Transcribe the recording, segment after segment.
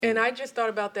And I just thought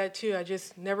about that too. I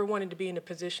just never wanted to be in a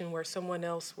position where someone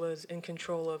else was in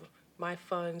control of my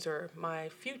funds or my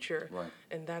future. Right.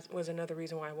 And that was another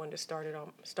reason why I wanted to start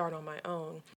on my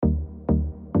own.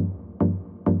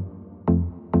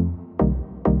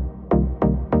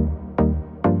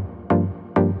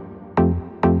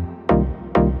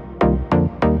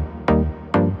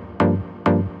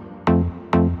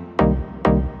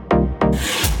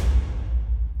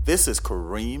 This is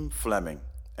Kareem Fleming,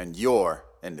 and you're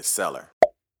in the cellar.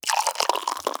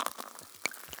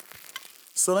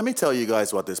 So let me tell you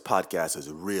guys what this podcast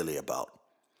is really about.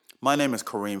 My name is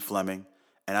Kareem Fleming,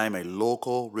 and I am a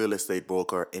local real estate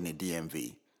broker in the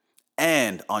DMV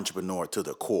and entrepreneur to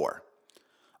the core.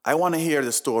 I want to hear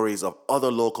the stories of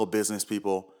other local business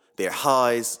people, their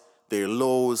highs, their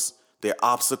lows, their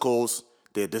obstacles,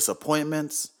 their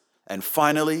disappointments, and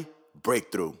finally,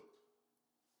 breakthrough.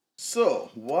 So,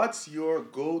 what's your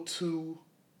go-to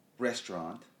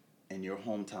restaurant in your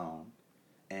hometown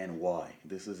and why?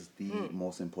 This is the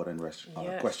most important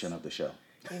Yes. question of the show.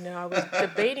 I was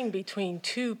debating between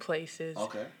two places.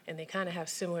 Okay. And they kind of have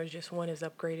similar, just one is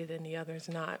upgraded and the other is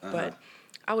not. Uh-huh. But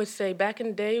I would say back in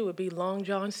the day it would be Long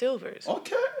John Silver's.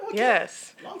 Okay.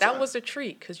 Yes. Long That time. was a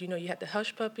treat because, you had the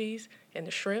hush puppies and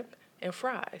the shrimp and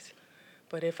fries.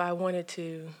 But if I wanted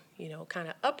to, kind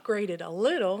of upgrade it a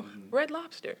little, Red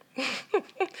Lobster.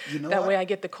 That way I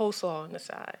get the coleslaw on the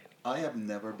side. I have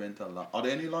never been to Are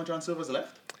there any Long John Silver's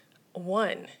left?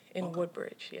 One in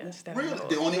Woodbridge, yes. That I Really? know of.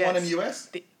 The only one in the U.S.?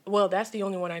 Well, that's the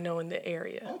only one I know in the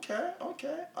area. Okay.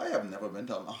 I have never been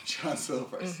to Long John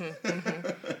Silver's.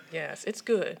 Yes, it's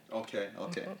good. Okay.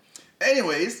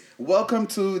 Anyways, welcome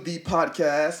to the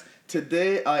podcast.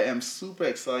 Today I am super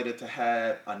excited to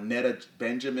have Annetta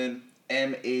Benjamin,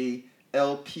 MALPC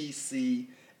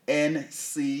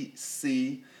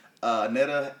NCC.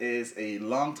 Annetta is a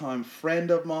longtime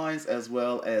friend of mine as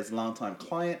well as longtime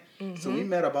client. So we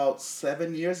met about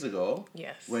 7 years ago.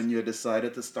 Yes. When you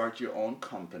decided to start your own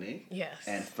company. Yes.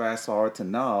 And fast forward to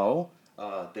now,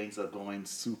 things are going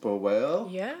super well.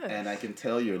 Yes. And I can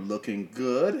tell you're looking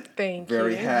good. Thank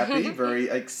very you. Happy, very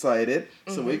excited.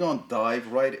 So we're going to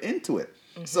dive right into it.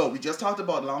 So we just talked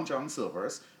about Long John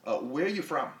Silver's. Where are you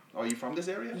from? Are you from this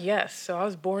area? Yes. So I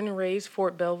was born and raised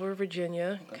Fort Belvoir,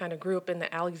 Virginia. Okay. Kind of grew up in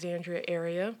the Alexandria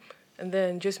area. And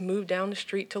then just moved down the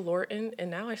street to Lorton. And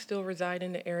now I still reside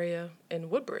in the area in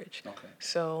Woodbridge. Okay.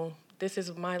 So this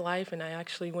is my life, and I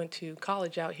actually went to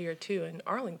college out here too in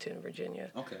Arlington,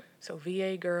 Virginia. Okay. So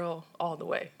VA girl all the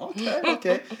way.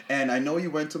 Okay. And I know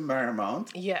you went to Marymount.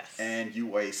 Yes. And you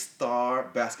were a star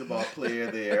basketball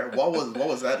player there. What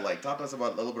was that like? Talk to us a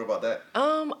little bit about that.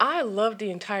 I loved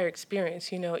the entire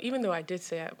experience. Even though I did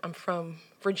say I'm from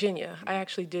Virginia, I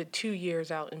actually did 2 years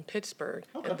out in Pittsburgh,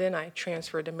 and then I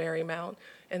transferred to Marymount,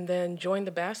 and then joined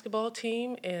the basketball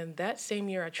team. And that same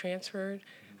year I transferred.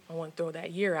 I won't throw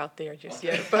that year out there just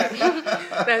yet, but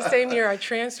that same year I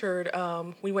transferred,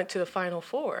 we went to the Final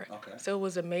Four. Okay. So it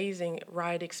was amazing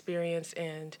ride experience,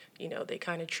 and they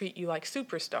kind of treat you like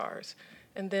superstars.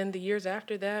 And then the years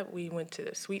after that, we went to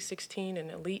the Sweet 16 and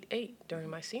Elite 8 during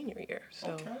my senior year.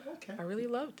 So Okay. I really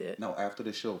loved it. Now, after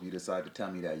the show, if you decide to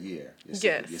tell me that year, your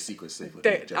secret's safe with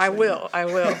me. I will.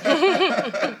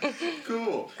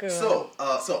 Cool. Good. So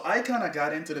I kind of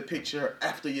got into the picture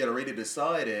after you had already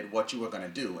decided what you were going to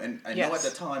do. And I know at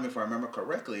the time, if I remember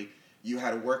correctly, you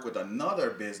had to work with another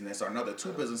business or another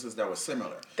two businesses that were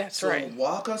similar. That's right. So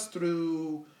walk us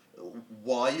through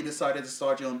why you decided to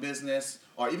start your own business,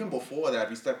 or even before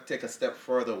that, we take a step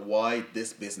further, why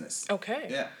this business?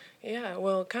 Okay. Yeah,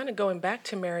 well, kind of going back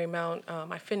to Marymount,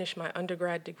 I finished my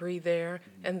undergrad degree there,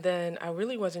 and then I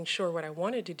really wasn't sure what I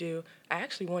wanted to do. I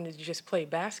actually wanted to just play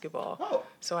basketball. Oh.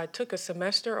 So I took a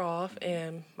semester off,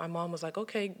 and my mom was like,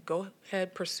 okay, go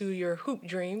ahead, pursue your hoop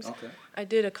dreams. Okay. I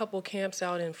did a couple camps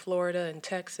out in Florida and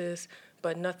Texas,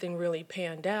 but nothing really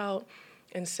panned out.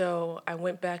 And so I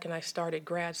went back and I started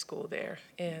grad school there.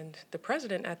 And the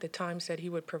president at the time said he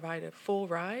would provide a full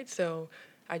ride, so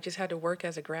I just had to work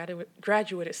as a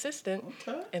graduate assistant,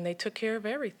 and they took care of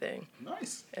everything.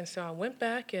 Nice. And so I went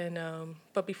back, and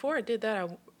but before I did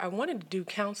that, I wanted to do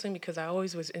counseling because I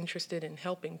always was interested in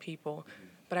helping people,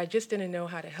 but I just didn't know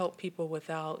how to help people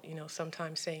without,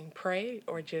 sometimes saying pray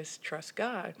or just trust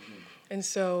God. And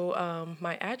so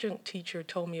my adjunct teacher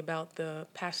told me about the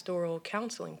pastoral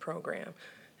counseling program.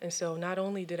 And so not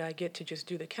only did I get to just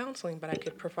do the counseling, but I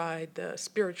could provide the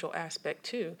spiritual aspect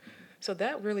too. So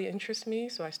that really interests me.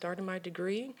 So I started my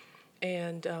degree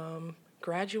and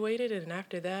graduated. And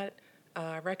after that,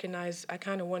 I recognized I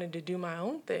kind of wanted to do my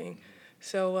own thing.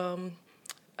 So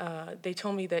they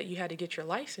told me that you had to get your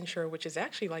licensure, which is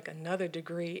actually like another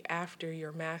degree after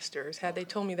your master's. Had they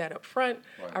told me that up front,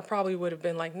 Right. I probably would have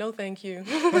been like, no, thank you.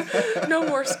 No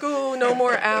more school, no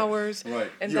more hours.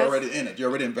 Right. And You're already in it. You're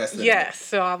already invested in it. yes.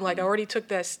 So I'm like, I already took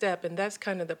that step. And that's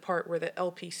kind of the part where the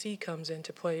LPC comes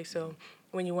into play. So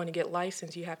when you want to get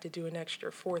licensed, you have to do an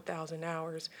extra 4,000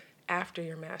 hours after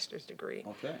your master's degree.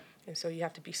 Okay. And so you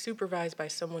have to be supervised by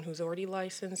someone who's already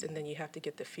licensed, and then you have to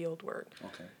get the field work.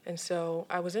 Okay. And so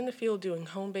I was in the field doing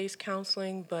home-based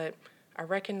counseling, but I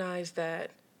recognized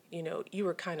that, you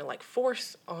were kind of like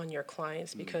forced on your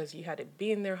clients because you had to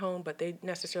be in their home, but they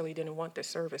necessarily didn't want the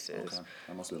services. Okay.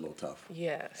 That must be a little tough.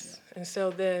 Yes. Yeah. And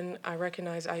so then I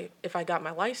recognized if I got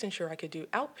my licensure, I could do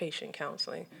outpatient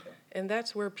counseling. Okay. And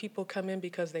that's where people come in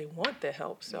because they want the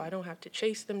help, so I don't have to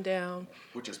chase them down.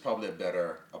 Which is probably a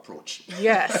better approach.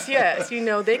 Yes, yes.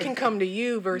 They can come to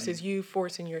you versus you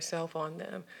forcing yourself on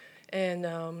them. And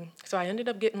so I ended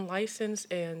up getting licensed,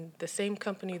 and the same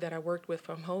company that I worked with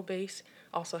from home base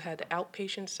also had the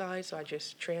outpatient side, so I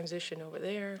just transitioned over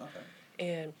there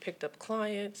and picked up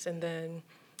clients. And then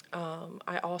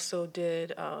I also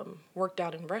did worked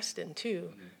out in Reston,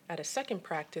 too, at a second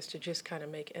practice to just kind of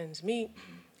make ends meet.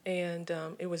 And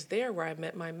it was there where I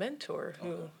met my mentor,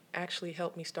 who actually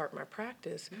helped me start my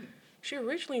practice. She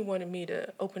originally wanted me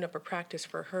to open up a practice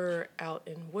for her out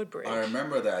in Woodbridge. I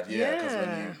remember that,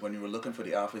 because when you were looking for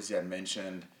the office, you had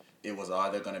mentioned it was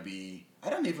either going to be, I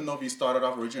don't even know if you started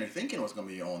off originally thinking it was going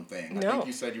to be your own thing. No. I think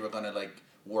you said you were going to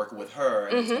work with her,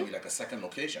 and it was going to be like a second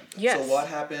location. Yes. So what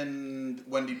happened,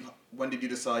 when did you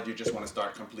decide you just want to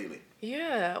start completely?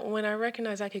 Yeah, when I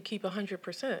recognized I could keep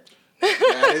 100%.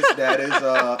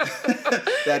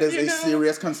 That is a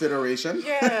serious consideration.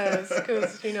 Yes,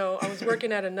 because, I was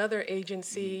working at another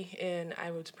agency, and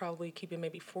I was probably keeping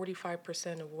maybe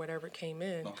 45% of whatever came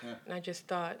in. Okay. And I just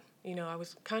thought, I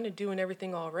was kind of doing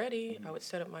everything already. I would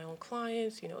set up my own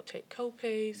clients, take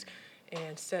co-pays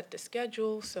and set the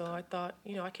schedule. So I thought,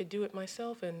 I could do it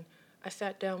myself. And I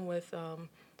sat down with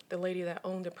the lady that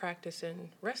owned the practice in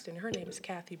Reston. Her name is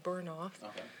Kathy Burnoff.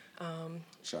 Okay.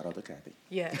 Shout out to Kathy.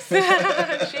 Yes,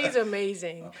 she's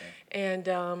amazing. Okay.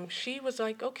 And she was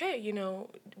like, okay,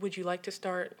 would you like to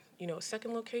start, a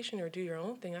second location or do your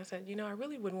own thing? I said, I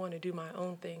really would want to do my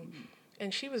own thing.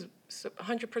 And she was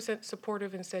 100%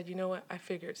 supportive and said, you know what, I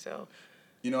figured so.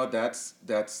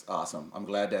 That's awesome. I'm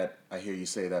glad that I hear you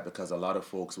say that, because a lot of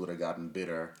folks would have gotten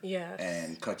bitter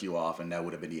and cut you off, and that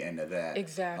would have been the end of that.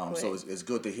 Exactly. So it's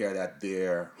good to hear that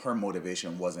her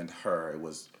motivation wasn't her. It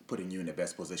was putting you in the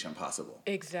best position possible.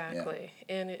 Exactly.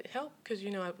 Yeah. And it helped because,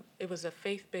 it was a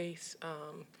faith-based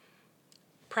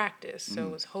practice. So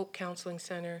it was Hope Counseling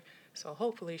Center. So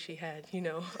hopefully she had,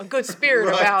 a good spirit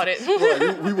about it.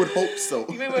 Right. We would hope so.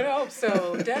 We would hope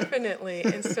so, definitely.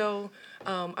 And so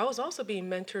I was also being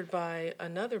mentored by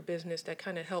another business that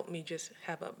kind of helped me just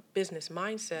have a business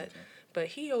mindset. Okay. But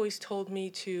he always told me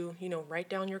to, write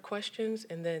down your questions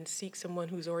and then seek someone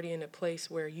who's already in a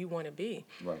place where you want to be.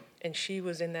 Right. And she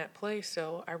was in that place.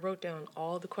 So I wrote down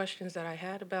all the questions that I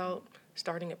had about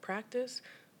starting a practice.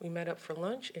 We met up for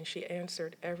lunch, and she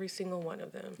answered every single one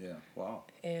of them. Yeah, wow.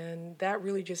 And that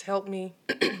really just helped me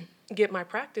get my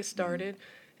practice started.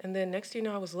 And then next thing you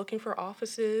know, I was looking for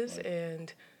offices,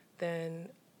 and then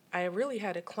I really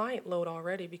had a client load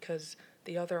already because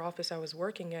the other office I was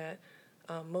working at,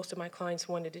 most of my clients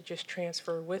wanted to just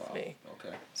transfer with me.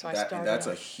 Okay. So I started. That's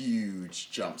a huge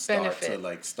jump start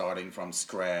to starting from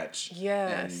scratch.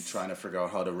 Yes. And trying to figure out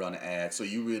how to run ads. So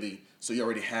you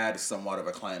already had somewhat of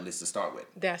a client list to start with.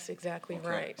 That's exactly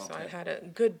right. So I had a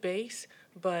good base,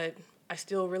 but I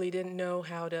still really didn't know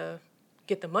how to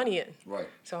get the money in. Right.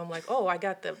 So I'm like, I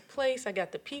got the place, I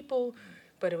got the people,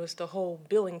 but it was the whole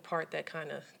billing part that kind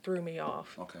of threw me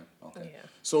off. Okay. Yeah.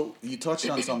 So you touched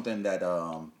on something that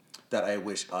I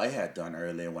wish I had done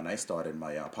earlier when I started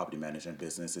my property management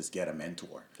business is get a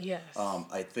mentor. Yes.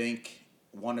 I think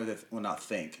one of the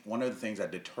things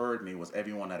that deterred me was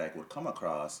everyone that I would come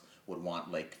across would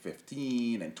want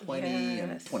 $15,000 and $20,000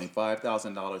 and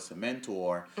 $25,000 to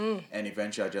mentor. And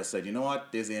eventually I just said, you know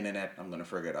what, there's the internet, I'm going to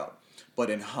figure it out. But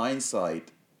in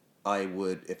hindsight,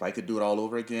 if I could do it all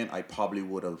over again, I probably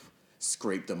would have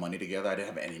scrape the money together. I didn't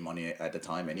have any money at the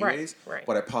time anyways. Right.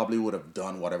 But I probably would have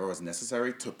done whatever was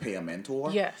necessary to pay a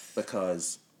mentor. Yes.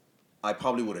 Because I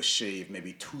probably would have shaved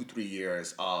maybe 2-3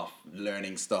 years off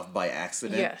learning stuff by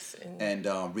accident. Yes. And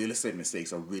real estate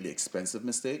mistakes are really expensive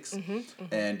mistakes.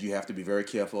 And you have to be very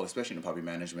careful, especially in the property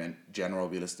management, general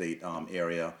real estate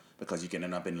area, because you can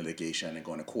end up in litigation and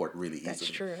going to court really easily. That's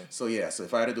true. So yeah, so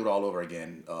if I had to do it all over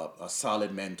again, a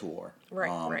solid mentor,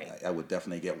 Right. I would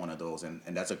definitely get one of those, and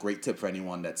that's a great tip for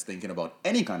anyone that's thinking about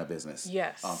any kind of business.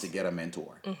 Yes. To get a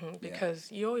mentor.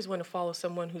 Because you always want to follow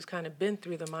someone who's kind of been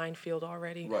through the minefield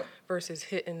already, Right. versus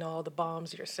hitting all the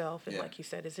bombs yourself. And Yeah. like you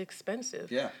said, it's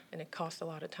expensive. Yeah. And it costs a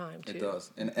lot of time too. It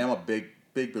does, and I'm a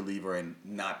big believer in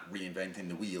not reinventing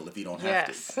the wheel if you don't have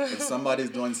Yes. to. If somebody's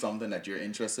doing something that you're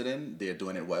interested in, they're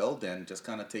doing it well, then just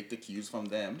kind of take the cues from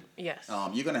them. Yes.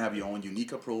 You're going to have your own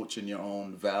unique approach and your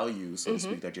own values, so to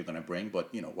speak, that you're going to bring,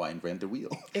 but, why invent the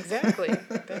wheel? Exactly.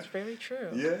 That's very true.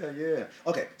 Yeah.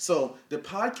 Okay, so the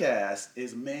podcast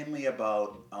is mainly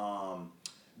about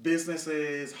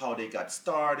businesses, how they got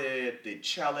started, the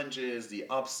challenges, the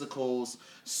obstacles.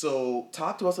 So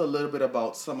talk to us a little bit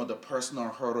about some of the personal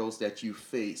hurdles that you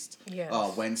faced Yes.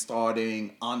 when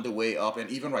starting, on the way up, and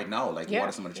even right now, like what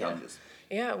are some of the challenges?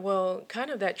 Yeah, well,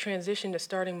 kind of that transition to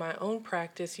starting my own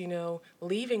practice,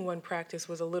 leaving one practice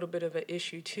was a little bit of an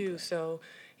issue too. Okay. So,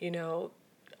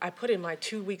 I put in my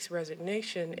 2 weeks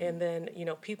resignation, and then,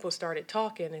 people started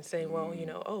talking and saying, well,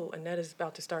 oh, Annetta's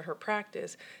about to start her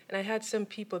practice. And I had some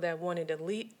people that wanted to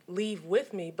leave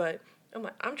with me, but I'm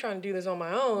like, I'm trying to do this on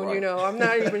my own, Right. I'm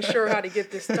not even sure how to get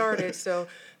this started. So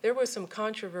there was some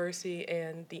controversy,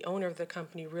 and the owner of the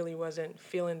company really wasn't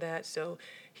feeling that. So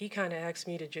he kind of asked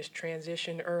me to just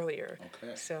transition earlier.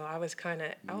 Okay. So I was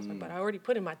like, but I already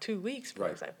put in my 2 weeks. But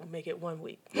I was like, we'll make it 1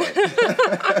 week. Right.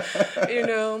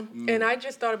 And I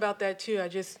just thought about that too. I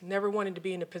just never wanted to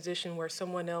be in a position where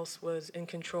someone else was in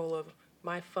control of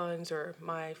my funds or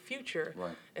my future.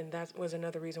 Right. And that was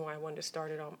another reason why I wanted to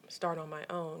start on my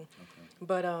own. Okay.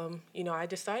 But I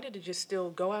decided to just still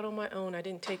go out on my own. I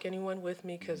didn't take anyone with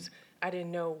me because I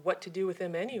didn't know what to do with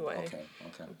them anyway.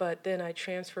 Okay. But then I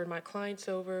transferred my clients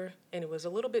over, and it was a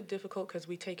little bit difficult because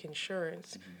we take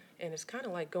insurance, and it's kind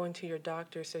of like going to your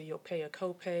doctor, so you'll pay a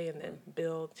copay and then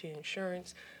bill to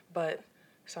insurance. But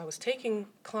so I was taking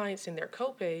clients in their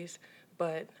copays,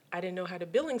 but I didn't know how the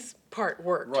billing part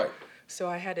worked. Right. So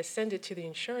I had to send it to the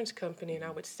insurance company, and I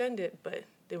would send it, but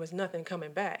there was nothing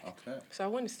coming back. Okay. So I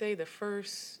want to say the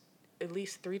first at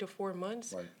least 3 to 4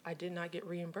 months, Right. I did not get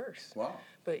reimbursed. Wow.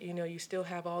 But, you still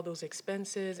have all those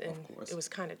expenses, and Of course. it was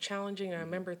kind of challenging. I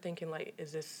remember thinking, like,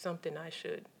 is this something I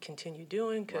should continue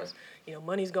doing? Because,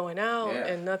 money's going out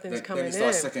and nothing's coming in. Then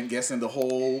you start second guessing the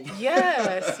whole...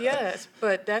 Yes.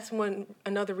 But that's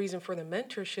another reason for the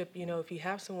mentorship. If you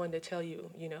have someone to tell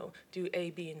you, do A,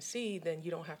 B, and C, then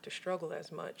you don't have to struggle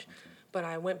as much. Okay. But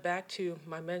I went back to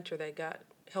my mentor that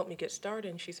helped me get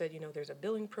started, and she said, there's a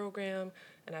billing program,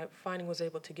 and I finally was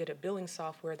able to get a billing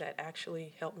software that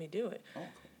actually helped me do it. Oh, cool.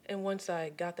 And once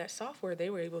I got that software, they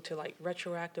were able to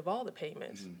retroactive all the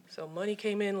payments. Mm-hmm. So money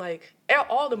came in,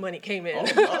 all the money came in.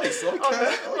 Oh, nice. Okay.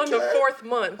 on the 4th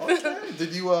month. Okay.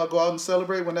 Did you go out and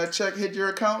celebrate when that check hit your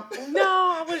account? No,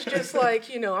 I was just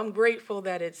I'm grateful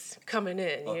that it's coming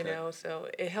in, Okay. So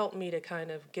it helped me to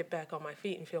kind of get back on my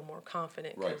feet and feel more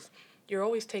confident. Right. You're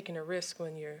always taking a risk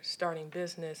when you're starting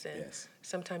business, and yes.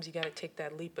 Sometimes you got to take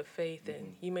that leap of faith,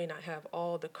 and you may not have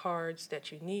all the cards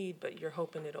that you need, but you're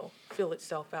hoping it'll fill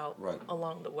itself out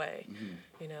along the way,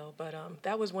 But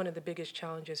that was one of the biggest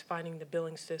challenges, finding the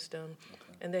billing system. Okay.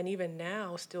 And then even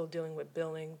now, still dealing with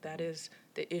billing, that is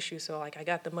the issue. So I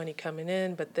got the money coming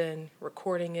in, but then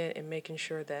recording it and making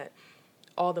sure that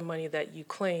all the money that you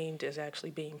claimed is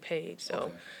actually being paid. So.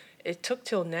 Okay. It took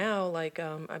till now,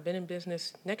 I've been in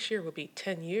business, next year will be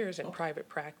 10 years in private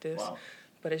practice. Wow.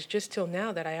 But it's just till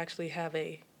now that I actually have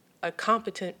a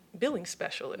competent billing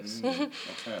specialist. Okay.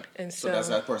 And so that's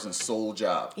that person's sole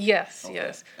job? Yes, okay.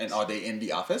 Yes. And are they in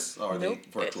the office, or are they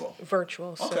virtual? It's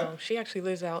virtual. Okay. So she actually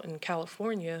lives out in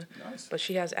California. Nice. But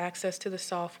she has access to the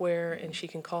software, and she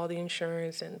can call the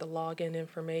insurance and the login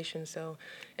information. So,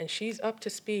 and she's up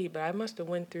to speed, but I must have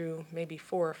went through maybe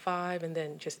 4 or 5 and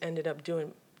then just ended up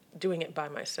doing it by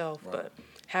myself. Right. But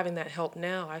having that help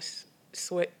now, I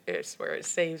swear it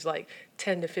saves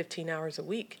 10 to 15 hours a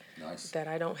week. Nice. That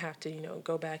I don't have to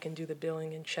go back and do the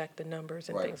billing and check the numbers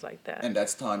and things like that. And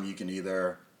that's time you can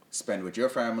either spend with your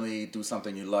family, do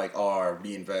something you like, or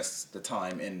reinvest the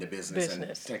time in the business.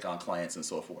 And take on clients and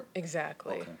so forth.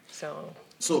 Exactly. Okay.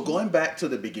 So going back to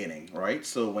the beginning, right?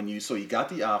 So you got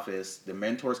the office, the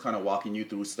mentor's kind of walking you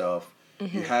through stuff.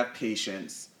 Mm-hmm. You have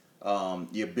patients.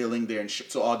 You're billing their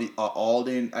insurance. So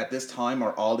at this time,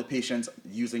 are all the patients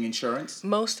using insurance?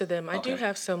 Most of them. I do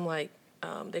have some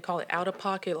they call it out of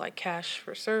pocket, cash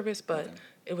for service, but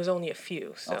it was only a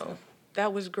few. So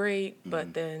that was great,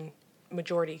 but then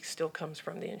majority still comes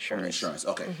from the insurance. From insurance.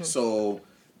 Okay. Mm-hmm.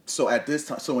 So at this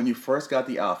time, so when you first got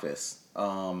the office,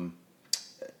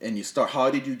 and you start, how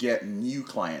did you get new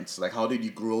clients? Like, how did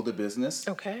you grow the business?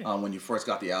 Okay. When you first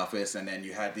got the office, and then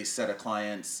you had this set of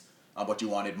clients, but you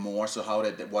wanted more. So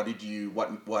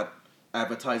what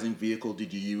advertising vehicle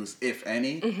did you use, if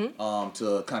any,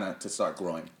 to kind of to start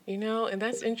growing? And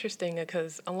that's interesting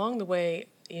because along the way,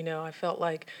 I felt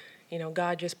like,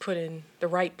 God just put in the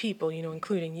right people,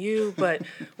 including you. But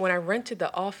when I rented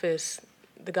the office,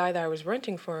 the guy that I was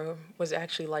renting for was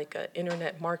actually like an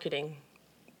internet marketing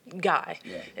guy.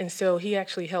 Yeah. And so he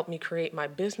actually helped me create my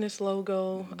business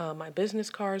logo, my business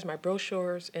cards, my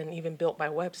brochures, and even built my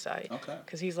website. Okay.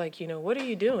 Because he's like, what are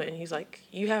you doing? He's like,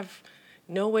 you have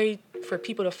no way for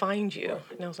people to find you. Right.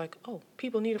 And I was like, oh,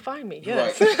 people need to find me.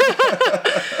 Yes. Right.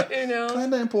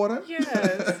 Kind of important.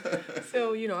 Yes.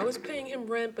 So, I was paying him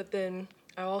rent, but then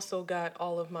I also got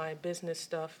all of my business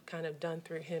stuff kind of done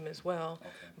through him as well. Okay.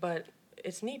 But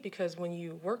it's neat because when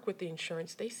you work with the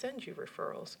insurance, they send you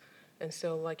referrals. And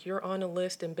so, like, you're on a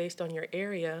list, and based on your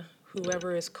area,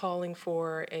 whoever is calling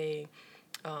for a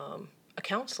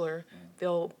counselor,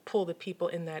 they'll pull the people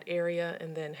in that area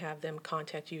and then have them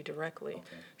contact you directly. Okay.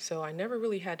 So I never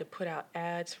really had to put out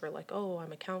ads for like, oh,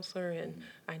 I'm a counselor and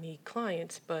I need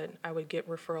clients, but I would get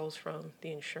referrals from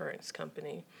the insurance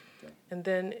company. Okay. And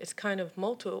then it's kind of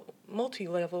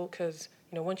multi-level because,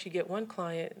 once you get one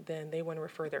client, then they want to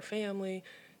refer their family,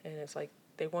 and it's like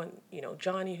they want,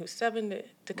 Johnny, who's 7,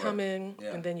 to come Right. in,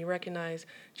 Yeah. and then you recognize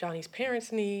Johnny's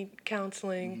parents need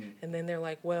counseling, and then they're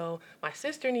like, well, my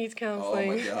sister needs counseling.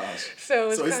 Oh my gosh.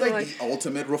 So it's it's kind of like the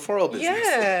ultimate referral business.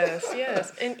 Yes,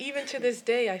 yes. And even to this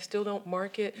day, I still don't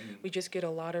market. We just get a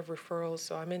lot of referrals.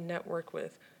 So I'm in network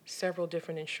with several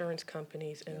different insurance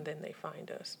companies, and then they find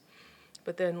us.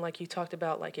 But then, like you talked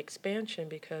about, like expansion,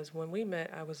 because when we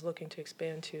met, I was looking to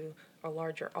expand to a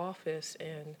larger office,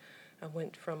 and I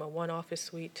went from a 1 office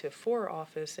suite to 4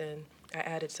 office, and I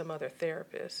added some other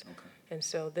therapists. Okay. And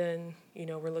so then,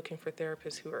 we're looking for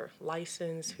therapists who are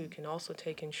licensed, who can also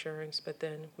take insurance, but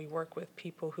then we work with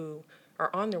people who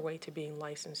are on their way to being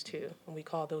licensed too, and we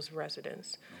call those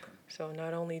residents. Okay. So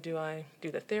not only do I do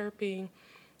the therapy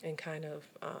and kind of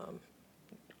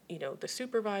the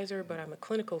supervisor, but I'm a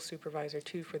clinical supervisor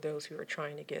too for those who are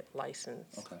trying to get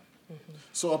licensed. Okay.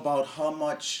 So about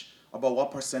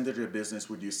what percentage of your business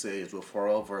would you say is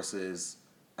referral versus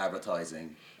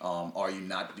advertising? Are you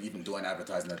not even doing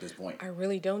advertising at this point? I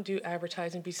really don't do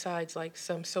advertising besides like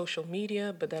some social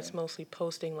media, but that's mostly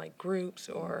posting like groups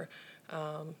or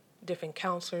different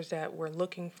counselors that we're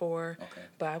looking for. Okay.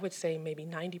 But I would say maybe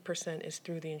 90% is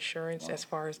through the insurance as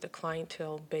far as the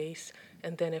clientele base.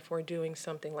 And then if we're doing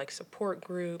something like support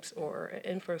groups or an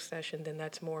info session, then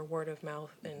that's more word of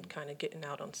mouth and kind of getting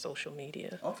out on social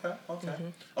media. Okay.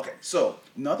 Okay. So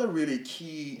another really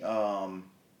key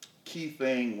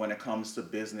thing when it comes to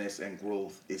business and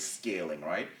growth is scaling,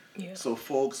 right? Yeah. So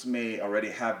folks may already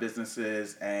have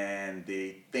businesses and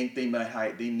they think they may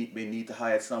need to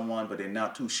hire someone, but they're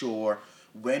not too sure.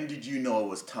 When did you know it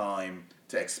was time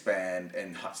to expand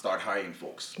and start hiring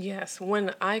folks? Yes,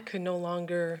 when I could no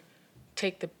longer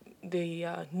take the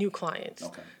new clients.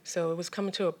 Okay. So it was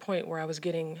coming to a point where I was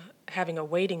having a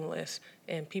waiting list,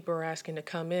 and people were asking to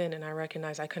come in, and I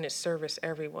recognized I couldn't service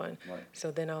everyone. Right.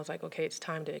 So then I was like, okay, it's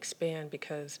time to expand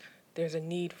because there's a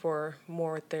need for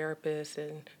more therapists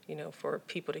and for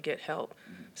people to get help.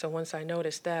 So once I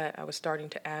noticed that, I was starting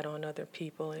to add on other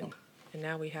people, and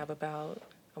now we have about,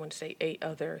 I want to say, 8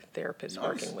 other therapists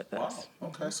working with us.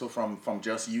 Okay, so from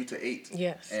just you to 8.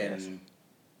 Yes. And yes.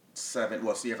 7.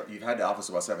 Well, so you've had the office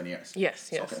about 7 years. Yes.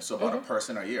 Okay, so about a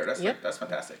person a year. That's that's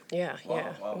fantastic. Yeah.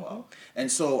 Wow. And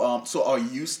so are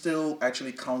you still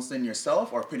actually counseling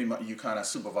yourself, or pretty much you kind of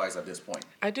supervise at this point?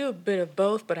 I do a bit of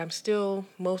both, but I'm still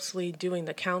mostly doing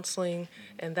the counseling,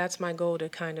 and that's my goal, to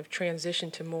kind of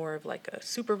transition to more of like a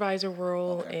supervisor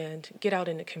role and get out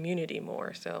in the community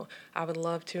more. So I would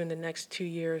love to, in the next 2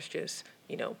 years, just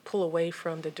pull away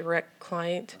from the direct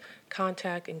client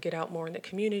contact and get out more in the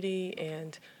community.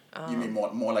 And you mean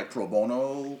more like pro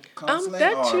bono counseling?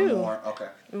 that or too. More, okay.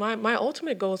 My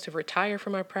ultimate goal is to retire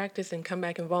from my practice and come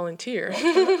back and volunteer.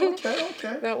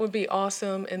 Okay. That would be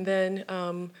awesome. And then,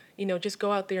 just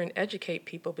go out there and educate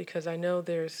people, because I know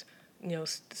there's,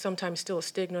 sometimes still a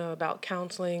stigma about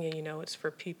counseling, and, it's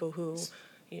for people who,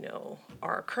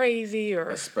 are crazy or...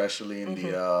 Especially in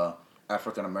the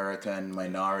African American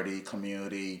minority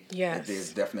community. Yes.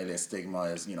 There's definitely a stigma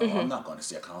as, I'm not going to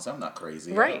see a counselor. I'm not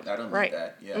crazy. Right. I don't need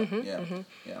that. Yeah.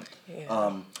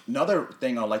 Yeah. Another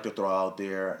thing I'd like to throw out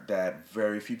there that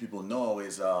very few people know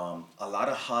is a lot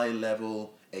of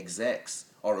high-level execs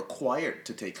are required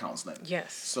to take counseling.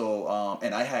 Yes. So,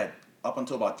 and I had, up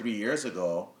until about 3 years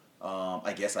ago,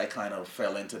 I guess I kind of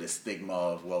fell into the stigma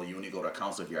of, well, you only go to a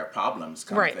counselor if you have problems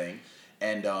kind of Right. thing.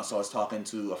 And so I was talking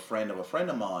to a friend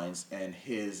of mine's, and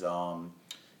his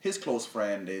close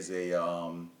friend is a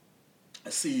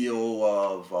CEO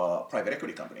of a private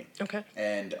equity company. Okay.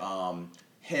 And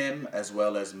him, as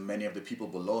well as many of the people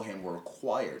below him, were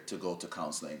required to go to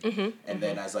counseling. And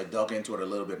then as I dug into it a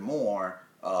little bit more,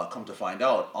 come to find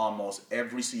out, almost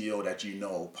every CEO that you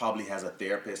know probably has a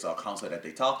therapist or a counselor that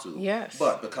they talk to. Yes.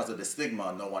 But because of the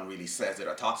stigma, no one really says it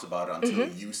or talks about it until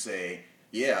you say,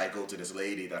 yeah, I go to this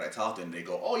lady that I talked to, and they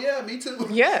go, oh, yeah, me too.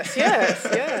 Yes, yes,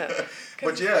 yeah.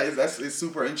 But yeah, it's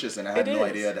super interesting. I had It no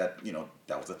is. idea that,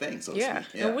 that was a thing, so to Yeah,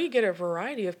 speak. and we get a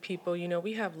variety of people.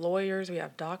 We have lawyers, we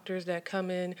have doctors that come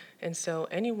in, and so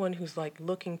anyone who's like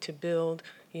looking to build,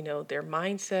 their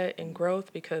mindset and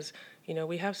growth, because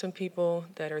we have some people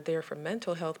that are there for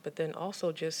mental health, but then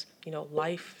also just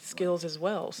life skills as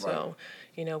well. So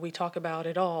we talk about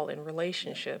it all in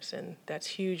relationships, and that's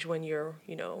huge when you're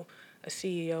a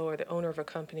CEO or the owner of a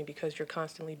company, because you're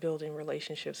constantly building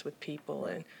relationships with people,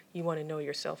 and you want to know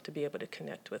yourself to be able to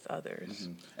connect with others.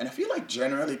 And I feel like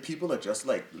generally people are just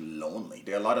like lonely.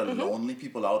 There are a lot of lonely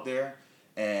people out there,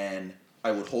 and I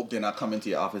would hope they're not coming to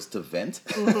your office to vent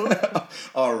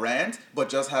or rant, but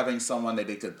just having someone that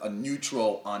a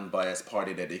neutral, unbiased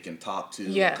party that they can talk to,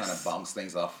 Yes. kind of bounce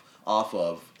things off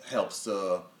of, helps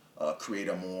to create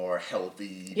a more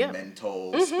healthy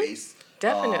mental space.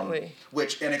 Definitely.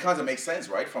 And it kind of makes sense,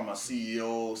 right? From a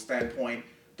CEO standpoint,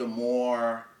 the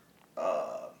more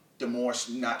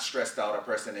not stressed out a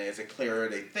person is, the clearer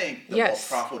they think, the more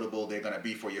profitable they're going to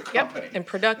be for your company. And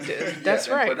productive. That's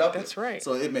right. Productive. That's right.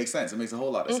 So it makes sense. It makes a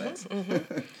whole lot of sense.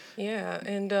 Yeah,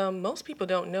 and most people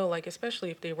don't know, like,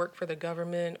 especially if they work for the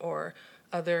government or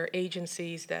other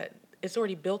agencies, that it's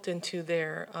already built into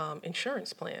their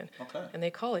insurance plan. Okay. And they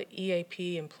call it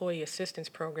EAP, Employee Assistance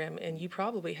Program, and you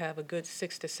probably have a good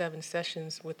 6 to 7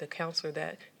 sessions with the counselor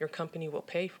that your company will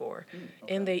pay for.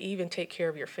 Okay. And they even take care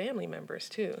of your family members,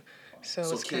 too.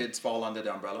 So kids fall under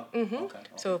the umbrella? Okay.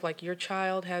 So if like your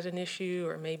child has an issue,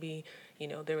 or maybe,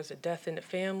 there was a death in the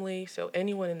family, so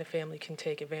anyone in the family can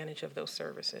take advantage of those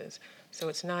services. So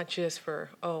it's not just for,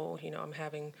 I'm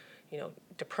having,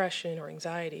 depression or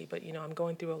anxiety, but, I'm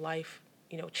going through a life,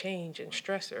 change and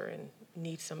stressor and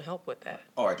need some help with that.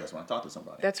 Oh, I just want to talk to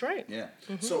somebody. That's right. Yeah.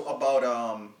 So about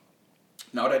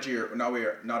now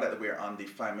that we're on the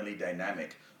family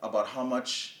dynamic, about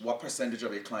what percentage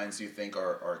of your clients you think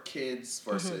are kids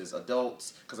versus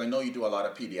adults? Because I know you do a lot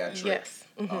of pediatric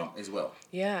as well.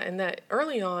 Yeah, and that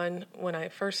early on, when I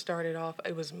first started off,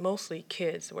 it was mostly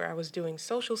kids, where I was doing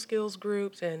social skills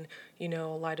groups and, a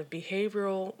lot of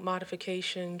behavioral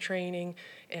modification training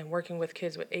and working with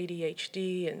kids with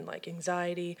ADHD and like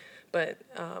anxiety. But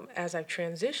as I've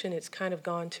transitioned, it's kind of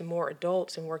gone to more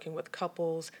adults and working with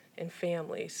couples and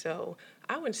families. So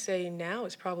I would say now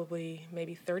it's probably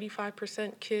maybe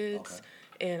 35% kids,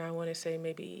 and I want to say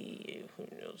maybe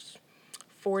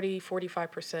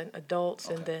 45% adults,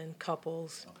 and then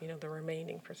couples, the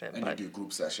remaining percent. And you do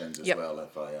group sessions as well,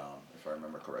 if I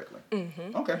remember correctly.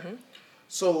 Okay.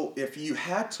 So if you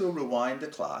had to rewind the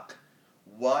clock,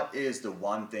 what is the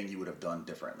one thing you would have done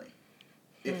differently?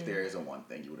 If there is a one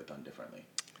thing you would have done differently.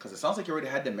 Because it sounds like you already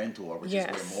had the mentor, which is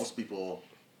where most people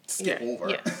skip over.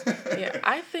 Yeah,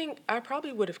 I think I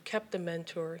probably would have kept the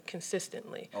mentor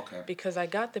consistently. Okay. Because I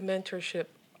got the mentorship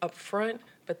up front,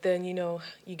 but then, you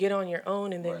get on your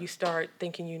own, and then you start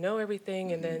thinking you know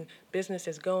everything, and then business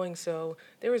is going. So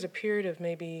there was a period of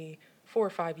maybe 4 or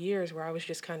 5 years where I was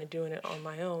just kind of doing it on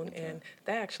my own, and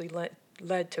that actually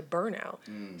led to burnout.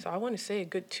 So I want to say a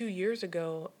good 2 years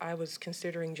ago, I was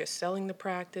considering just selling the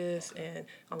practice, and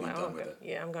I'm like, I'm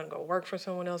going to go work for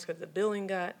someone else, because the billing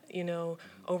got,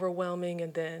 overwhelming,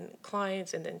 and then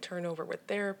clients, and then turnover with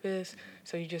therapists.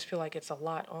 So you just feel like it's a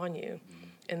lot on you.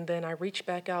 And then I reached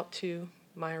back out to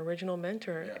my original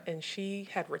mentor, and she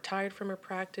had retired from her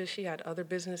practice. She had other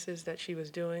businesses that she was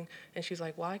doing, and she's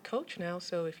like, well, I coach now,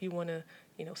 so if you want to,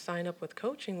 sign up with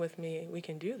coaching with me, we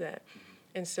can do that.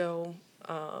 And so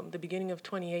the beginning of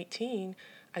 2018,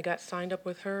 I got signed up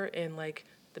with her, and like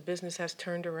the business has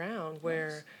turned around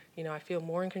where, I feel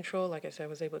more in control. Like I said, I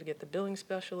was able to get the billing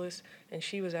specialist, and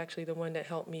she was actually the one that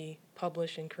helped me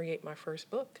publish and create my first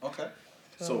book. Okay.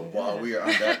 So while we are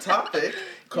on that topic,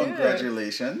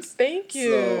 congratulations. Thank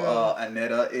you. So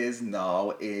Annetta is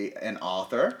now an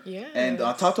author. Yeah. And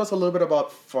talk to us a little bit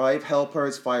about 5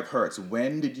 Helpers, 5 Hurts.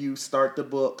 When did you start the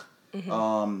book?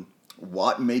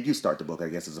 What made you start the book, I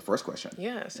guess, is the first question.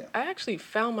 Yes. I actually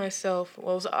found myself,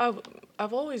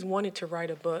 I've always wanted to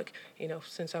write a book,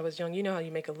 since I was young. You know how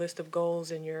you make a list of goals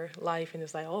in your life, and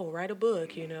it's like, oh, write a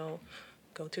book,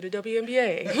 go to the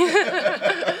WNBA.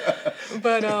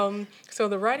 But so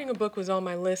the writing a book was on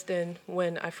my list, and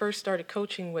when I first started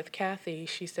coaching with Kathy,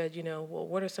 she said, well,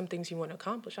 what are some things you want to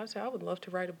accomplish? I said, I would love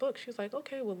to write a book. She was like,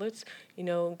 okay, well, let's,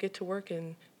 get to work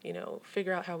and,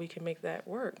 figure out how we can make that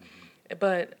work.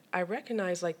 But I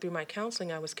recognized, like, through my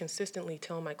counseling, I was consistently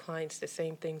telling my clients the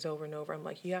same things over and over. I'm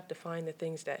like, you have to find the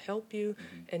things that help you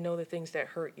and know the things that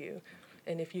hurt you.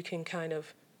 And if you can kind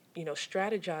of,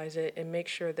 strategize it and make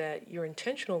sure that you're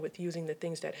intentional with using the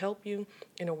things that help you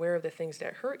and aware of the things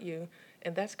that hurt you.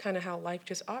 And that's kind of how life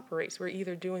just operates. We're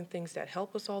either doing things that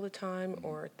help us all the time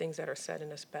or things that are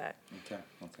setting us back. Okay.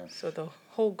 So the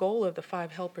whole goal of the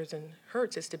 5 helpers and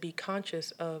hurts is to be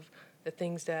conscious of the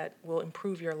things that will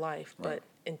improve your life, but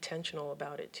intentional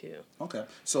about it too. Okay.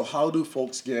 So how do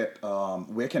folks get,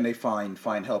 where can they find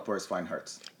helpers, find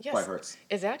hurts? Yes, 5 hurts.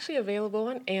 it's actually available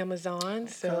on Amazon.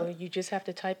 So you just have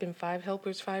to type in 5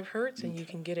 helpers, 5 hurts, and you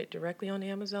can get it directly on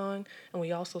Amazon. And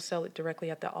we also sell it directly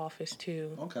at the office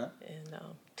too. Okay. In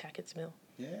Tackett's Mill.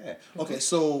 Yeah. Okay.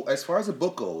 So as far as the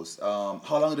book goes, how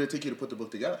long did it take you to put the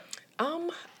book together?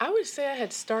 I would say I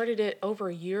had started it over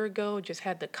a year ago, just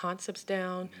had the concepts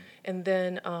down. And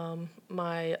then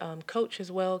my coach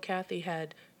as well, Kathy,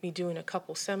 had me doing a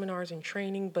couple seminars and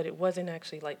training, but it wasn't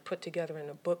actually like put together in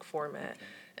a book format.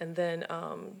 And then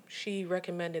she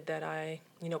recommended that I,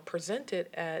 present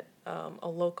it at a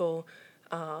local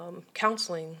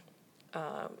counseling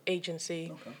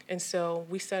agency. And so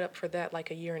we set up for that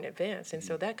like a year in advance. And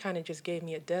so that kind of just gave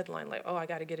me a deadline, like, I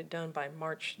got to get it done by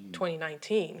March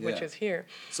 2019, which is here.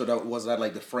 So was that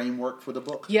like the framework for the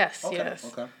book? Yes, okay. yes.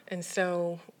 Okay. And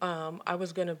so I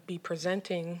was going to be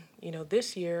presenting,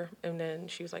 this year. And then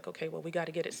she was like, okay, well, we got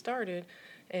to get it started.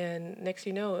 And next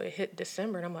you know, it hit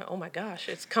December, and I'm like, oh my gosh,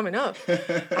 it's coming up.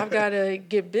 I've got to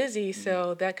get busy.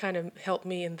 So that kind of helped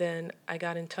me. And then I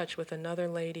got in touch with another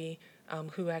lady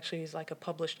who actually is like a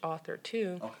published author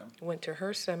too. Okay. Went to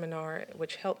her seminar,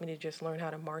 which helped me to just learn how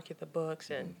to market the books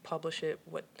and publish it,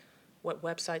 what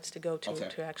websites to go to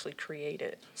to actually create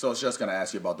it. So I was just going to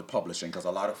ask you about the publishing, because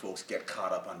a lot of folks get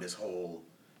caught up on this whole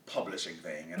publishing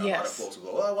thing. And a lot of folks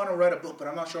will go, I want to write a book, but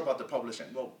I'm not sure about the publishing.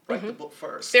 Well, write the book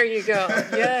first. There you go.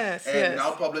 Yes, and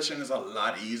now publishing is a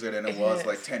lot easier than it was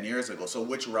like 10 years ago. So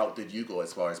which route did you go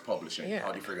as far as publishing? Yeah.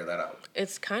 How do you figure that out?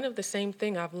 It's kind of the same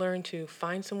thing. I've learned to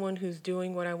find someone who's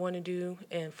doing what I want to do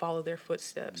and follow their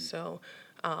footsteps. So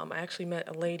I actually met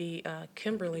a lady,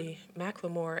 Kimberly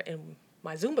McLemore, in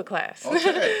my Zumba class.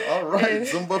 Okay, all right. And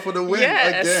Zumba for the win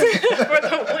yes, again. for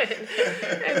the win.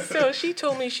 And so she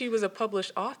told me she was a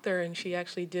published author and she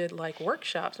actually did like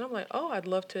workshops. And I'm like, I'd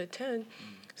love to attend.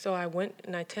 So I went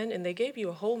and I attended, and they gave you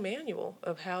a whole manual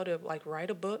of how to like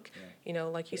write a book.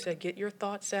 Like you said, get your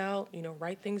thoughts out,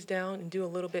 write things down and do a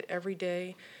little bit every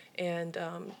day. And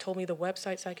told me the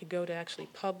websites I could go to actually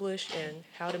publish and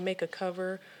how to make a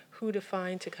cover, who to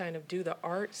find to kind of do the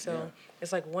art. So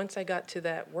it's like once I got to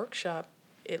that workshop,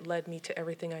 it led me to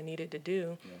everything I needed to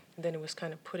do. And then it was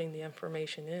kind of putting the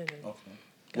information in. And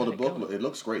well, the book, it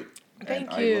looks great.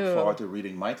 Thank and you. I look forward to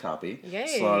reading my copy.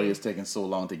 Yay. Sorry it's taking so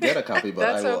long to get a copy, but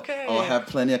That's okay. I'll have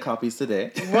plenty of copies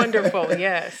today. Wonderful,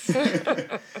 yes.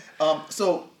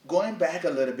 So going back a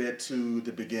little bit to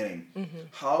the beginning,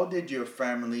 how did your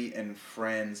family and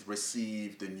friends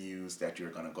receive the news that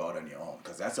you're going to go out on your own?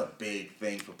 Because that's a big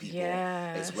thing for people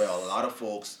as well. A lot of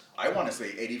folks, I want to say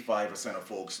 85% of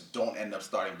folks don't end up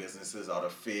starting businesses out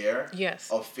of fear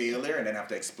of failure and then have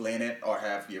to explain it or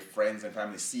have your friends and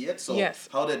family see it. So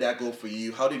how did that go for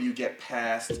you? How did you get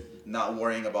past not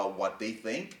worrying about what they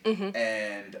think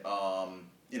and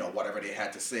whatever they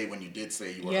had to say when you did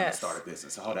say you were going to start a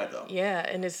business? So how'd that go? Yeah,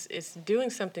 and it's doing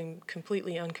something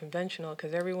completely unconventional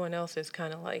because everyone else is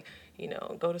kind of like,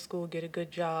 go to school, get a good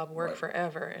job, work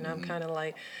forever. And I'm kind of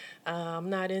like, I'm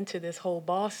not into this whole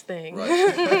boss thing.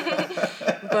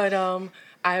 But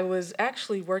I was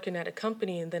actually working at a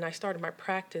company, and then I started my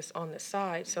practice on the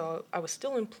side. So I was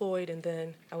still employed, and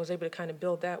then I was able to kind of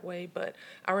build that way. But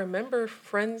I remember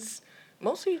friends,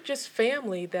 mostly just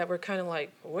family, that were kind of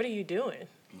like, what are you doing?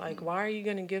 Like, why are you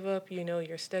going to give up,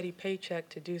 your steady paycheck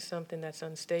to do something that's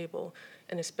unstable?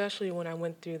 And especially when I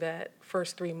went through that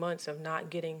first 3 months of not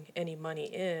getting any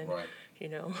money in,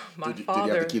 my father... Did you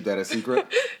have to keep that a secret?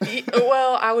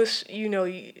 Well, I was,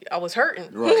 I was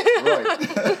hurting. Right.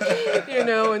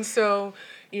 And so,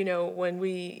 when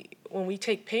we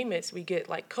take payments, we get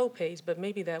like co-pays, but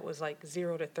maybe that was like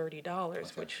 $0 to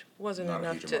 $30, which wasn't Not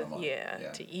enough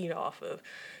to eat off of.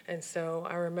 And so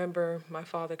I remember my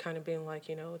father kind of being like,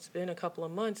 it's been a couple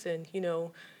of months, and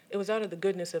it was out of the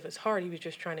goodness of his heart. He was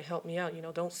just trying to help me out.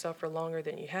 Don't suffer longer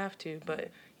than you have to. But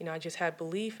I just had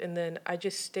belief, and then I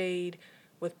just stayed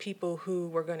with people who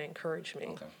were going to encourage me.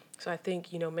 Okay. So I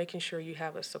think, making sure you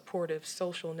have a supportive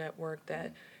social network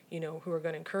that, who are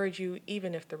going to encourage you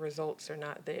even if the results are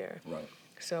not there. Right.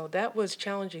 So that was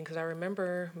challenging because I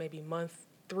remember maybe month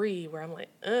 3 where I'm like,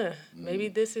 maybe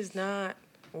this is not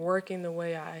working the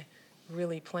way I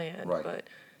really planned. Right. But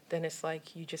then it's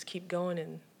like you just keep going,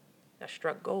 and I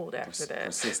struck gold after that.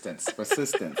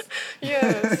 Persistence.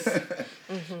 Yes.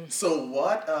 So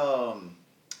what,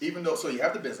 even though, so you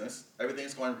have the business,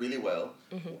 everything's going really well,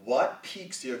 what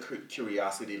piques your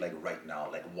curiosity like right now?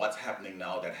 Like what's happening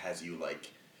now that has you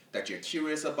like, that you're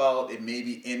curious about? It may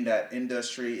be in that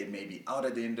industry, it may be out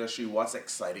of the industry. What's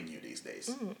exciting you these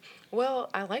days? Well,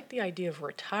 I like the idea of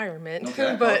retirement.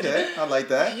 Okay, but okay, I like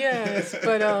that. Yes,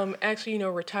 but actually,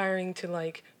 retiring to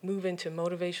like move into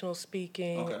motivational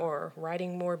speaking Okay. or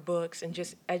writing more books and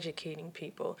just educating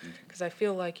people. Because I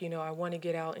feel like, I want to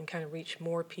get out and kind of reach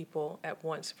more people at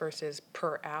once versus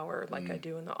per hour like I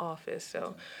do in the office.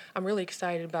 So I'm really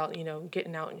excited about,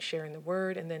 getting out and sharing the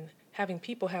word, and then having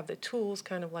people have the tools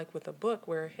kind of like with a book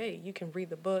where, hey, you can read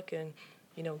the book and,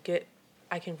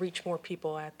 I can reach more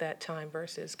people at that time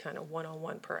versus kind of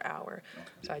one-on-one per hour. Okay.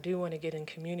 So I do want to get in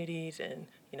communities and,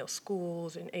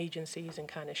 schools and agencies and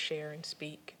kind of share and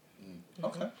speak.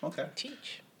 Okay.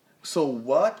 Teach. So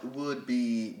what would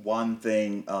be one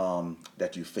thing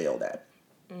that you failed at?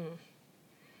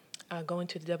 Going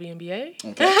to the WNBA.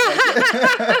 Okay.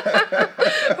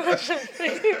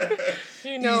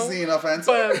 Easy Easy enough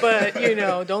answer. But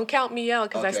don't count me out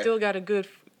because I Okay. still got a good,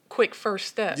 quick first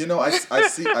step. I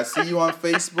see you on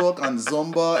Facebook, on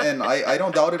Zumba, and I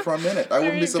don't doubt it for a minute. I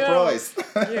wouldn't be surprised.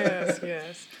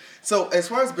 Yes. So as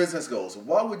far as business goes,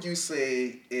 what would you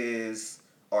say is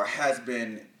or has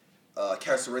been a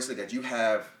characteristic that you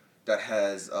have that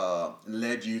has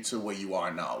led you to where you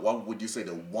are now? What would you say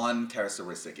the one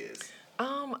characteristic is?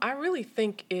 I really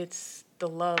think it's the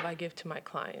love I give to my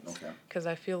clients. Okay. Because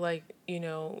I feel like,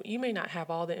 you may not have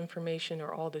all the information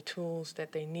or all the tools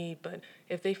that they need, but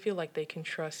if they feel like they can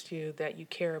trust you, that you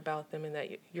care about them, and that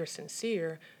you're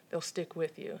sincere, they'll stick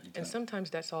with you. Okay. And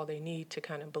sometimes that's all they need to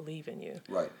kind of believe in you.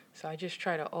 Right. So I just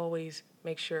try to always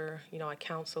make sure, I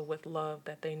counsel with love,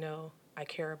 that they know I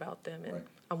care about them and Right.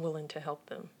 I'm willing to help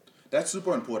them. That's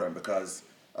super important because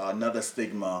another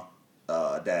stigma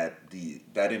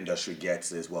that industry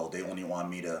gets is, well, they want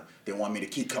me to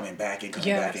keep coming back and coming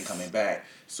back and coming back.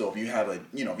 So if you have if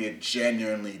you're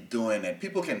genuinely doing it,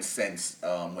 people can sense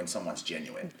when someone's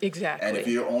genuine. Exactly. And if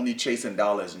you're only chasing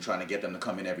dollars and trying to get them to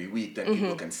come in every week, then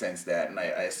people can sense that. And I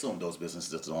assume those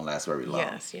businesses don't last very long.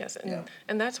 Yes.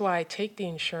 And that's why I take the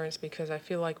insurance, because I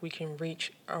feel like we can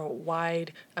reach a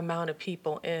wide amount of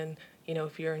people. And,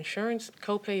 if your insurance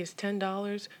copay is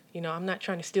 $10, I'm not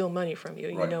trying to steal money from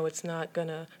you. Right. It's not going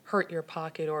to hurt your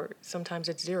pocket, or sometimes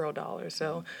it's $0.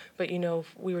 So, but,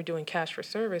 if we were doing cash for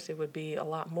service, it would be a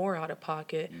lot more out of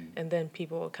pocket. And then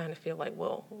people will kind of feel like,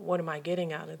 well, what am I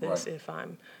getting out of this if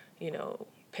I'm,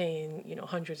 paying,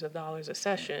 hundreds of dollars a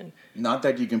session. Not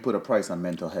that you can put a price on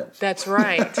mental health. That's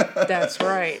right.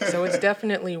 So it's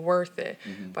definitely worth it.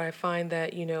 But I find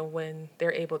that, when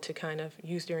they're able to kind of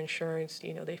use their insurance,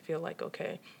 they feel like,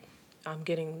 okay, I'm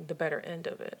getting the better end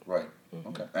of it. Right.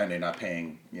 Okay. And you're not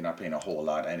paying a whole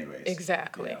lot anyways.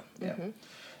 Exactly. Yeah.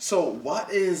 So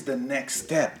what is the next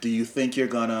step? Do you think you're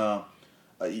gonna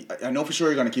I know for sure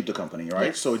you're going to keep the company, right?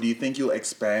 Yes. So do you think you'll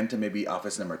expand to maybe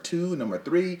office number 2, number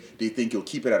 3? Do you think you'll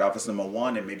keep it at office number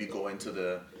 1 and maybe go into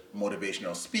the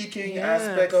motivational speaking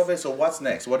aspect of it? So what's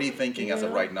next? What are you thinking as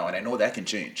of right now? And I know that can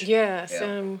change. Yes.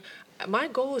 My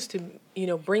goal is to,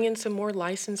 bring in some more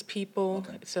licensed people.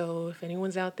 Okay. So if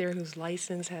anyone's out there who's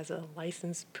licensed, has a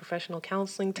licensed professional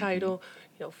counseling title,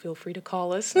 feel free to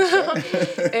call us.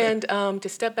 And to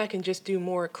step back and just do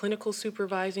more clinical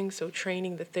supervising, so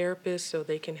training the therapists so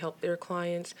they can help their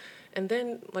clients. And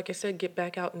then, like I said, get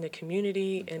back out in the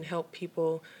community and help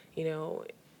people,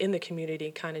 in the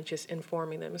community, kind of just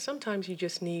informing them. And sometimes you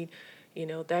just need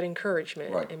that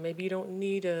encouragement. Right. And maybe you don't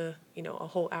need a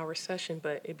whole hour session,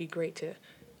 but it'd be great to,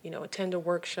 attend a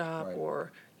workshop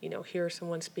or, hear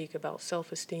someone speak about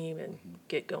self-esteem and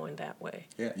get going that way.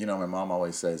 Yeah, my mom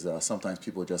always says sometimes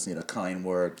people just need a kind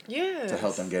word to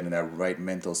help them get in that right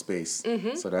mental space.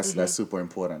 So that's super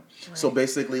important. Right. So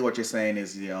basically what you're saying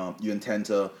is you intend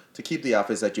to keep the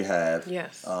office that you have.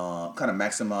 Yes. Kind of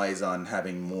maximize on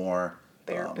having more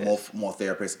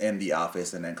therapists in the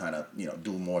office, and then kind of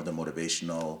do more of the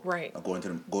motivational,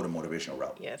 go the motivational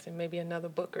route. Yes, and maybe another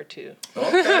book or two.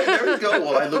 Okay, there we go.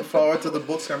 Well, I look forward to the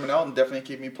books coming out, and definitely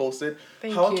keep me posted.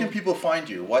 How can people find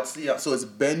you? What's the so it's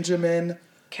Benjamin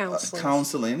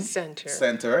Counseling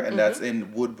Center, and that's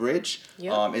in Woodbridge.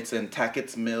 Yep. It's in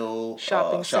Tackett's Mill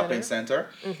Shopping Center.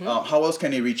 How else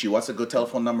can he reach you? What's a good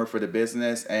telephone number for the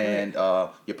business and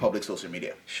your public social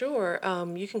media? Sure.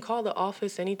 You can call the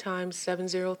office anytime,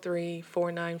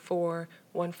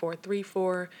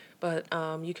 703-494-1434. But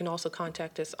you can also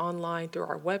contact us online through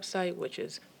our website, which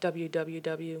is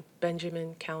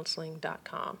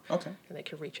www.benjamincounseling.com. Okay. And they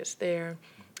can reach us there.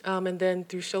 And then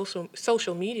through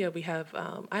social media, we have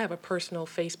I have a personal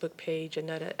Facebook page,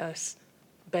 Annetta S.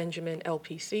 Benjamin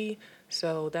LPC.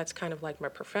 So that's kind of like my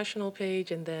professional page.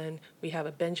 And then we have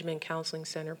a Benjamin Counseling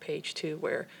Center page too,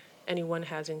 where anyone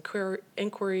has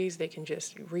inquiries, they can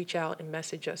just reach out and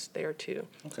message us there too.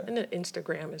 Okay. And the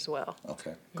Instagram as well.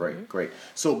 Okay, great.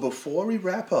 So before we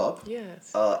wrap up,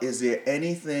 Yes. Is there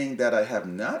anything that I have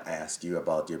not asked you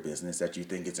about your business that you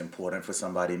think it's important for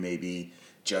somebody maybe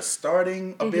just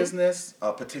starting a business,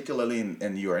 particularly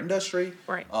in your industry?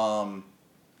 Right.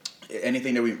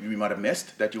 Anything that we might have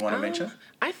missed that you want to mention?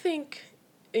 I think,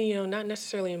 not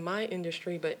necessarily in my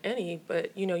industry, but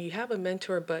you have a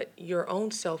mentor, but your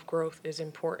own self-growth is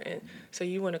important. So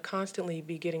you want to constantly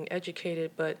be getting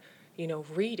educated, but,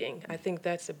 reading. I think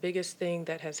that's the biggest thing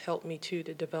that has helped me, too,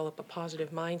 to develop a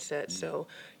positive mindset. So,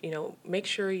 make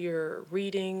sure you're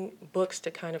reading books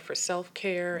to kind of for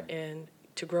self-care and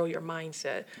to grow your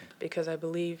mindset, because I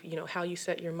believe, how you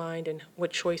set your mind and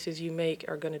what choices you make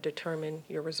are going to determine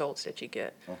your results that you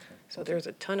get. Okay. So there's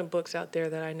a ton of books out there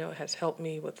that I know has helped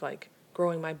me with like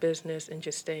growing my business and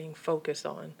just staying focused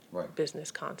on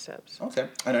business concepts. Okay.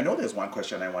 And I know there's one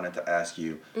question I wanted to ask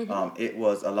you. It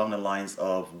was along the lines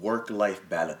of work-life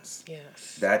balance.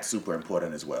 Yes. That's super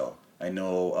important as well. I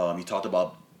know you talked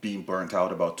about being burnt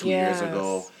out about 2 years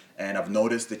ago, and I've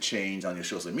noticed the change on your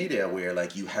social media where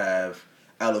like you have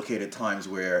allocated times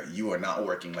where you are not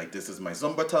working. Like, this is my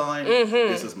Zumba time,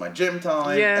 this is my gym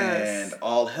time, and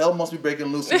all hell must be breaking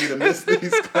loose for you to miss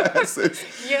these classes.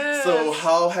 Yes. So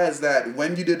how has that,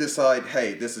 when you did decide,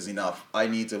 hey, this is enough, I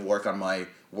need to work on my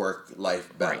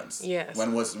work-life balance? Right. Yes.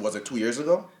 When was it 2 years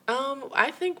ago?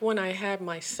 I think when I had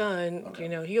my son,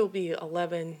 he'll be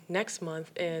 11 next month,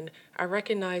 and I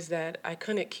recognized that I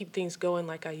couldn't keep things going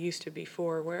like I used to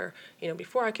before, where,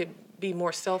 before I could be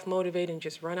more self-motivated and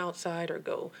just run outside or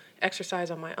go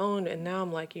exercise on my own, and now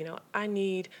I'm like, I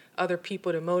need other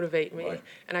people to motivate me. Right.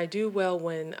 And I do well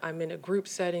when I'm in a group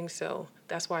setting, so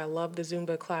that's why I love the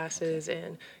Zumba classes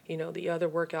and, the other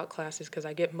workout classes, because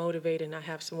I get motivated and I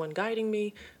have someone guiding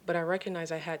me, but I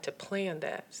recognize I had to plan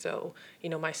that. So,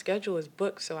 my schedule is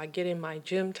booked, so I get in my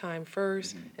gym time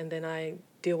first, and then I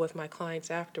deal with my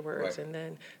clients afterwards. Right. And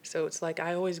then, so it's like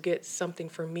I always get something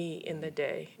for me in the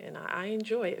day, and I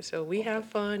enjoy it. So we have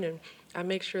fun, and I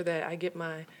make sure that I get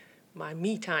my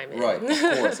me time in. Right,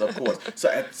 of course.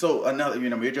 So another,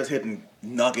 we're just hitting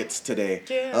nuggets today,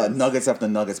 Yeah. Nuggets after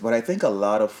nuggets. But I think a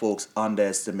lot of folks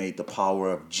underestimate the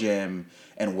power of gym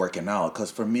and working out.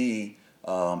 Because for me,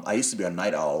 I used to be a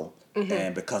night owl.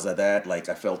 And because of that, like,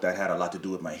 I felt that had a lot to do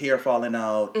with my hair falling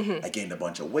out. I gained a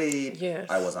bunch of weight. Yes.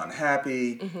 I was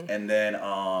unhappy. And then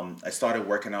I started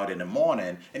working out in the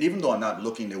morning. And even though I'm not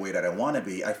looking the way that I want to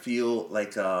be, I feel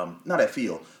like, I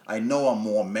know I'm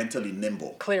more mentally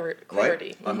nimble. Clarity.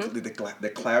 Right?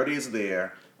 The clarity is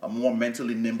there. I'm more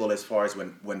mentally nimble as far as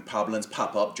when problems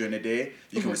pop up during the day,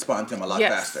 you can respond to them a lot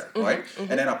faster, right?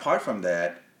 And then apart from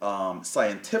that,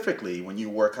 scientifically, when you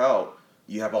work out,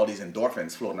 you have all these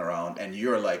endorphins floating around, and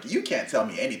you're like, you can't tell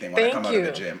me anything when I come out of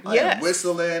the gym. I am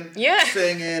whistling,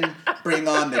 singing, bring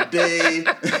on the day.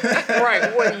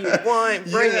 Right, what do you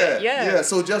want? Bring it, Yeah,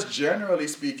 so just generally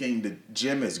speaking, the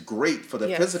gym is great for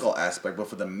the physical aspect, but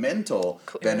for the mental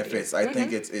benefits, I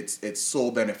think it's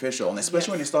so beneficial. And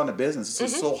especially when you're starting a business,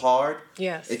 it's so hard.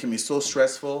 Yes. It can be so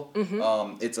stressful.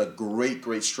 It's a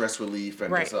great stress relief,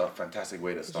 and it's a fantastic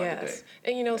way to start the day.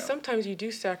 And sometimes you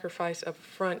do sacrifice up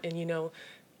front, and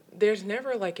there's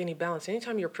never like any balance.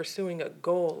 Anytime you're pursuing a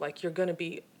goal, like, you're going to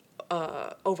be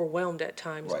overwhelmed at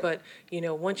times. Right. But,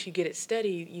 once you get it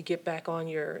steady, you get back on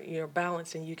your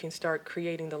balance, and you can start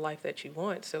creating the life that you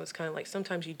want. So it's kind of like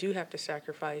sometimes you do have to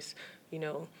sacrifice,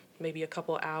 maybe a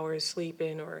couple hours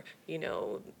sleeping or,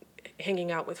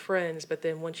 hanging out with friends. But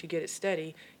then once you get it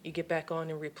steady, you get back on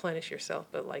and replenish yourself.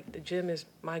 But like, the gym is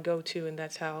my go-to, and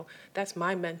that's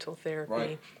my mental therapy.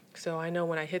 Right. So I know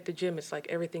when I hit the gym, it's like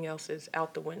everything else is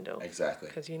out the window. Exactly.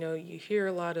 Because, you hear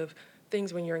a lot of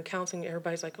things when you're in counseling.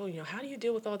 Everybody's like, oh, how do you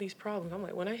deal with all these problems? I'm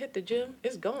like, when I hit the gym,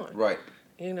 it's gone. Right.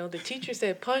 The teacher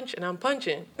said punch, and I'm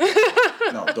punching.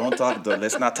 No, don't talk.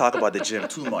 Let's not talk about the gym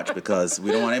too much because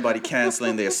we don't want anybody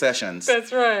canceling their sessions.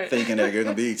 That's right. Thinking they're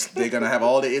gonna have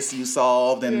all the issues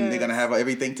solved and they're gonna Yes. have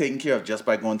everything taken care of just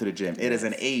by going to the gym. It is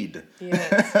an aid.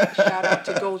 Yes. Shout out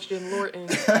to Gold's Gym Lorton.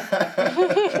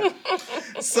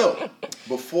 So,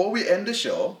 before we end the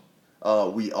show,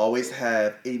 we always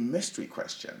have a mystery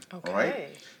question. Okay. All right.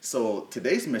 So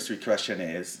today's mystery question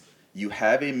is: you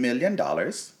have $1 million.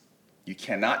 You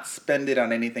cannot spend it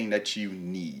on anything that you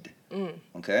need.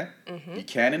 Okay? Mm-hmm. You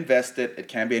can't invest it. It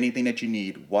can't be anything that you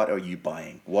need. What are you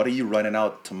buying? What are you running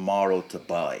out tomorrow to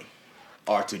buy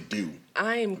or to do?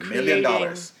 I am $1 million.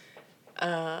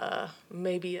 creating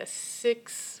maybe a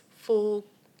 6 full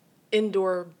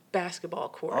indoor basketball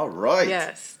court. All right.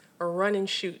 Yes. Or run and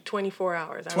shoot 24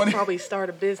 hours. I would probably start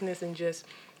a business and just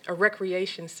a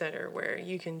recreation center where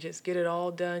you can just get it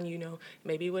all done.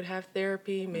 Maybe it would have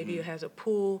therapy. Maybe it has a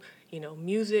pool,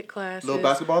 music classes. Little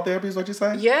basketball therapy is what you're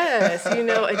saying? Yes,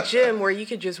 a gym where you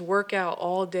could just work out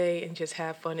all day and just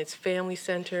have fun. It's family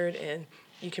centered and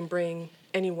you can bring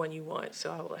anyone you want.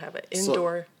 So I will have an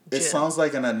indoor gym. It sounds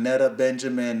like an Annetta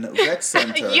Benjamin Rec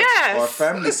Center Yes. or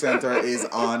Family Center is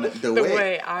on the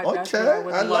way. That's what I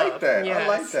would I like love. that. Yes. I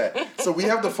like that. So we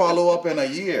have to follow up in a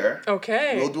year.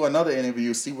 Okay. We'll do another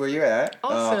interview, see where you're at,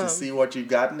 Awesome. to see what you've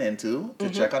gotten into, to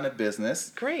check on the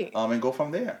business. Great. And go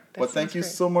from there. That But thank sounds you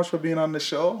great. so much for being on the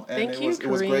show. And Thank you, it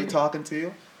was great Kareem. talking to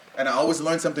you. And I always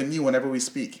learn something new whenever we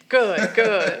speak. Good.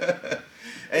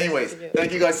 Anyways,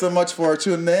 thank you guys so much for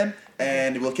tuning in,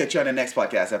 and we'll catch you on the next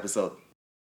podcast episode.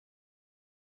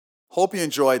 Hope you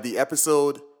enjoyed the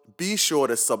episode. Be sure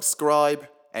to subscribe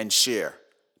and share.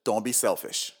 Don't be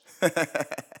selfish.